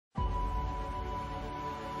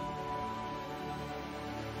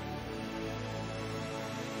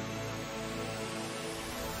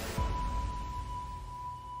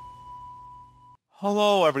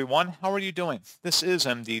Hello everyone, how are you doing? This is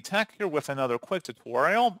MD Tech here with another quick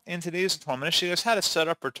tutorial. In today's tutorial, I'm going to show you guys how to set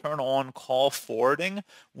up or turn on call forwarding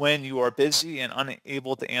when you are busy and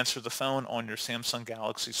unable to answer the phone on your Samsung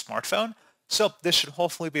Galaxy smartphone. So this should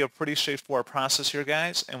hopefully be a pretty straightforward process here,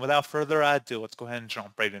 guys. And without further ado, let's go ahead and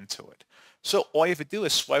jump right into it. So all you have to do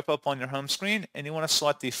is swipe up on your home screen and you want to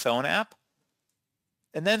select the phone app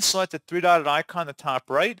and then select the three-dotted icon on the top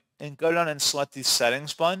right and go down and select the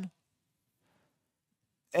settings button.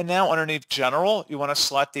 And now underneath General, you want to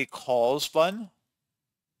select the Calls button.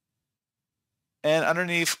 And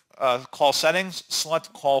underneath Call Settings,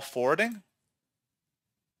 select Call Forwarding.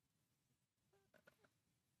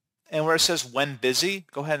 And where it says When Busy,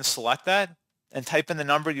 go ahead and select that. And type in the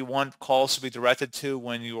number you want calls to be directed to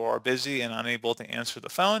when you are busy and unable to answer the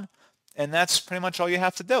phone. And that's pretty much all you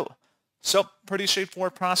have to do. So pretty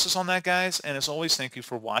straightforward process on that, guys. And as always, thank you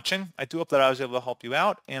for watching. I do hope that I was able to help you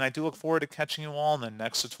out, and I do look forward to catching you all in the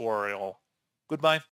next tutorial. Goodbye.